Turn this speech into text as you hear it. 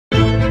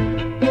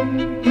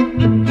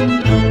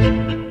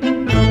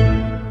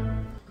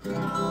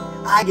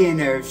Again,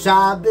 Erev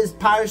Shabbos,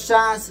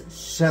 Parshas,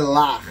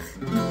 Shelach.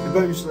 The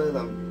Rebbeinu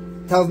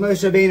Shalom tells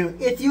Moshe Rabbeinu,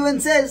 if you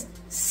insist,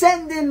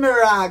 send in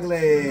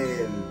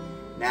Meraglim.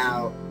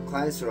 Now,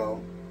 Klal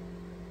Yisrael,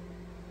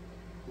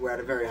 we're at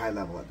a very high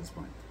level at this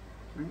point.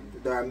 Right?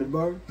 The Dor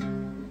Midbar,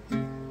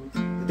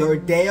 the Dor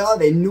Deo,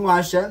 they knew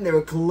Hashem, they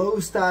were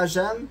close to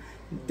Hashem.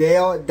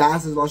 Deo,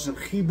 Das is Lashon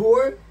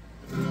Chibur.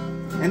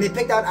 And they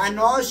picked out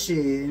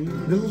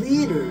Anoshim, the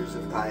leaders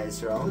of Klal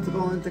Yisrael, to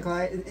go into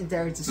Eretz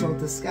Yisrael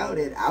to scout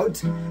it out.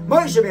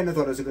 Moshe Rabbeinu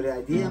thought it was a good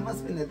idea. It must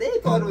have been that they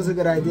thought it was a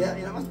good idea.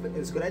 You know, it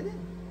was a good idea.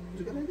 It was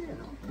a good idea,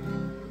 no?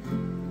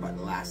 But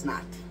alas,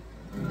 not.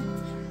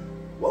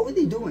 What were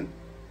they doing?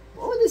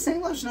 What were they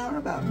saying Lashon Hara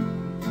about?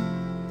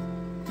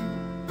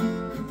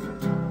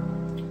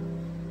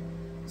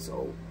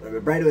 So, Rabbi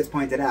Breidowitz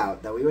pointed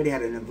out that we already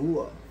had a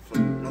nevuah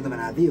from Nodam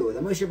and Avihu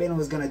that Moshe Rabbeinu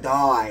was going to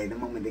die the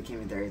moment they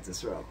came into Eretz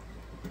Yisrael.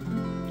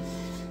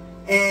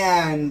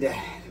 And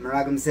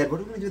Meraglim said, what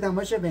are we going to do without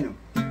Moshe Rabbeinu?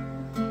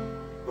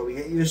 But we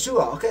get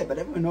Yeshua. Okay, but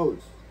everyone knows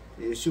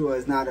Yeshua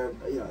is not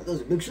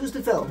those are big shoes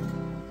to fill.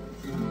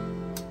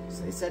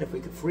 So they said if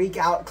we could freak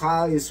out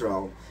Klal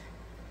Yisrael,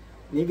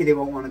 maybe they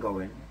won't want to go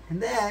in.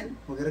 And then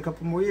we'll get a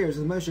couple more years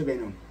with Moshe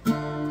Rabbeinu.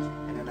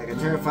 And in like a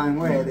terrifying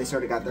way, they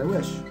sort of got their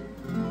wish.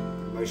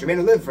 Moshe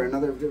Rabbeinu lived for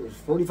another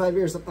 45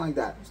 years, something like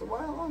that. So a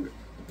while longer.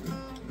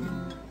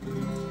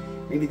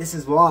 Maybe this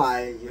is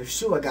why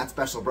Yeshua got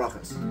special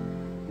brachas.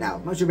 Now,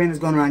 if Moshe Rabbeinu is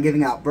going around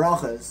giving out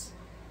brachas,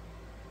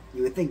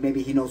 you would think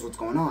maybe he knows what's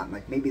going on.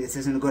 Like maybe this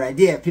isn't a good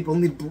idea. People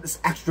need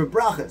extra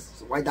brachas.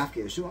 So why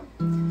Dafka Yeshua?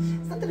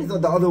 It's not that he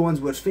thought the other ones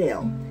would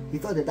fail. He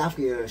thought that Dafka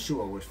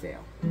Yeshua would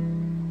fail.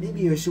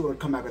 Maybe Yeshua would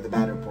come back with a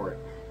bad report.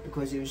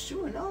 Because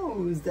Yeshua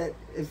knows that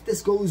if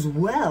this goes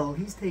well,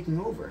 he's taking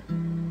over.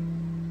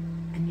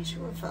 And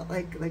Yeshua felt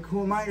like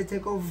who am I to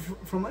take over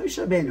from Moshe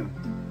Rabbeinu?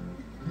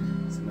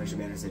 So Moshe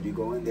Rabbeinu said, you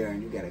go in there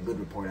and you get a good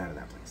report out of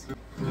that place.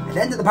 At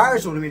the end of the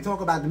parasha, when we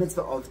talk about the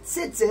mitzvah of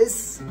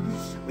tzitzis,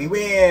 we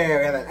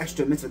have an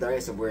extra mitzvah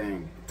darius of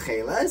wearing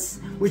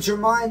tchelas, which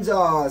reminds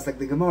us, like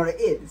the Gemara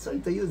so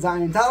the Yud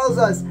Zayin tells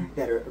us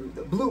that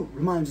the blue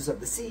reminds us of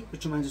the sea,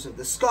 which reminds us of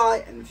the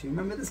sky, and if you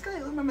remember the sky,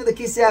 you'll remember the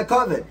Kisei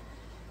HaKavod.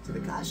 So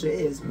the kasha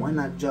is, why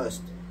not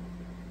just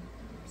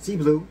sea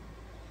blue?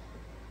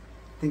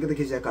 Think of the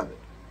Kisei HaKavod.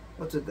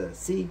 What's with the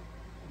sea,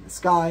 the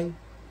sky,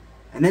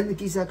 and then the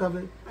Kisei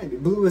HaKavod? Maybe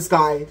blue is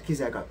sky,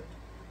 Kisei HaKavod.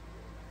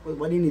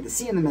 Why do you need the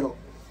sea in the middle?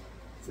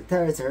 So the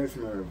teretz I heard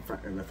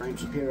from Ephraim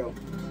Shapiro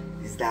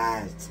is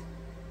that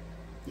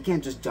you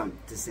can't just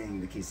jump to sing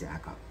the Kisei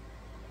HaKavod.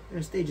 There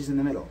are stages in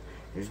the middle.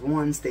 There's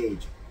one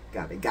stage,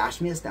 got the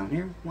Gashmias down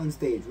here, one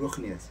stage,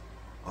 Ruchnias,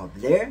 up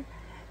there,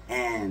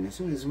 and as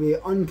soon as we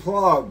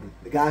unplug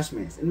the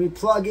Gashmias and we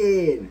plug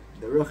in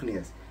the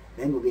Ruchnias,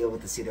 then we'll be able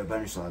to see the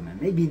Rebbeinu Shalom. And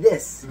maybe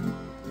this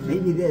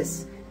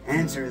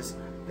answers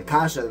the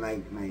kasha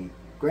that my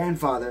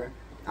grandfather,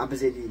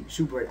 Abazedi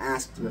Shupert,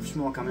 asked of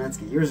Shmuel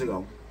Kamenetsky years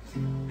ago.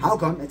 How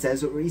come it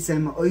says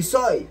U'isem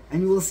Oisoi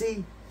and you will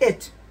see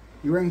it?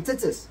 You're wearing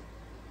tzitzis,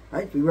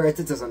 right? We wear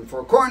tzitzis on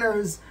four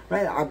corners,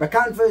 right? Our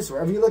bakanfas,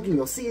 wherever you're looking,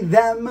 you'll see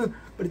them,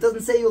 but it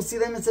doesn't say you'll see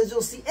them, it says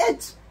you'll see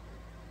it.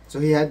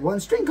 So he had one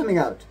string coming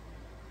out.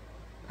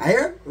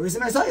 Higher, U'isem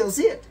Oisoi, you'll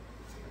see it.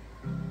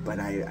 But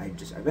I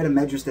read a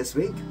medrash this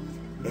week,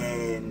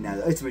 and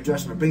the Oitz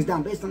Midrash brings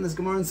down, based on this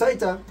Gemara in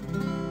Saita,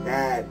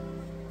 that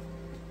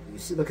you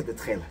see, look at the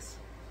tchelas.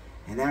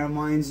 And that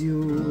reminds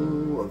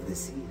you of the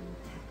sea.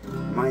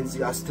 Reminds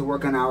us to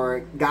work on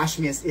our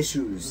Gashmias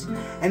issues.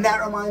 And that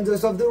reminds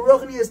us of the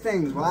Ruchnias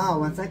things. Wow,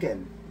 1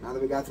 second. Now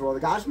that we got through all the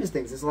Gashmias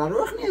things, there's a lot of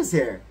Ruchnias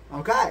here.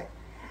 Okay.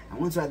 And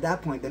once we're at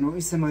that point, then we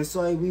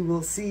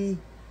will see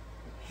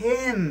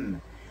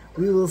Him.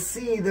 We will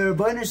see the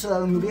Rebbeinu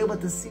Shalom. We'll be able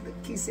to see the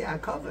Kisei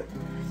HaKavod.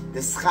 The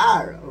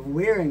schar of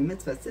wearing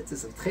mitzvah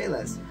tzitzis of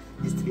tchelas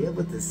is to be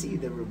able to see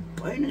the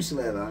Rebbeinu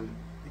Shalom.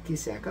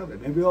 Kisei HaKavod.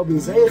 Maybe we'll be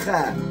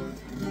zeicha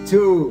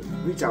to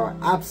reach our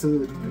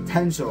absolute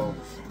potential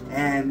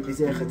and be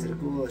zeicha to the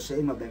Gula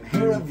Shema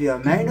B'mehera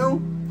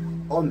V'yameinu.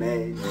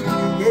 Amen.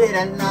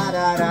 La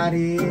la la la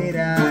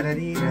la la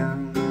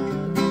la.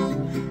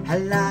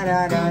 La la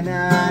la la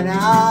la la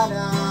la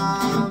la.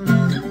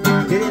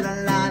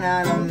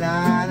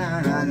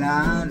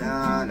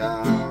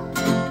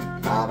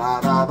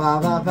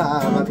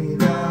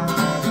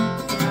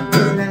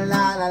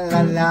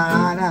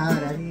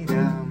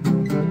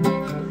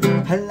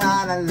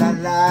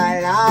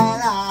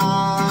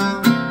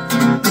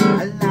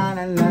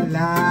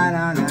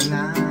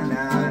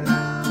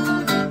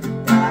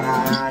 Da da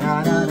da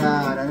da da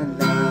da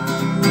da.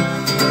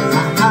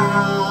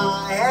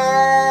 Ah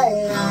yeah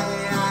yeah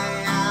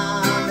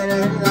yeah. Da da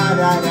da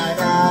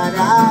da da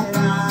da.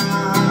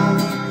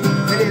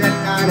 Da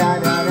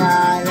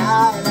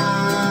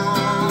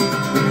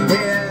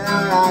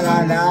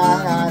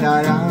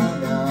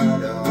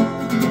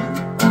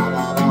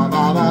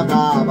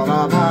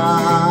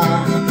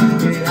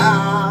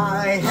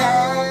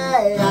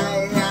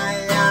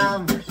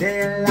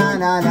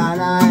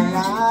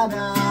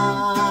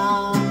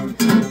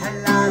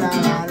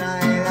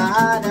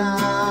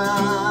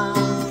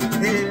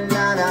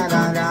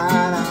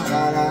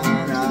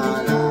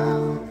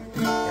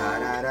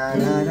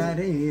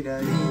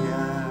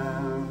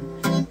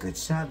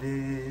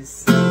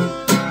Shabbos.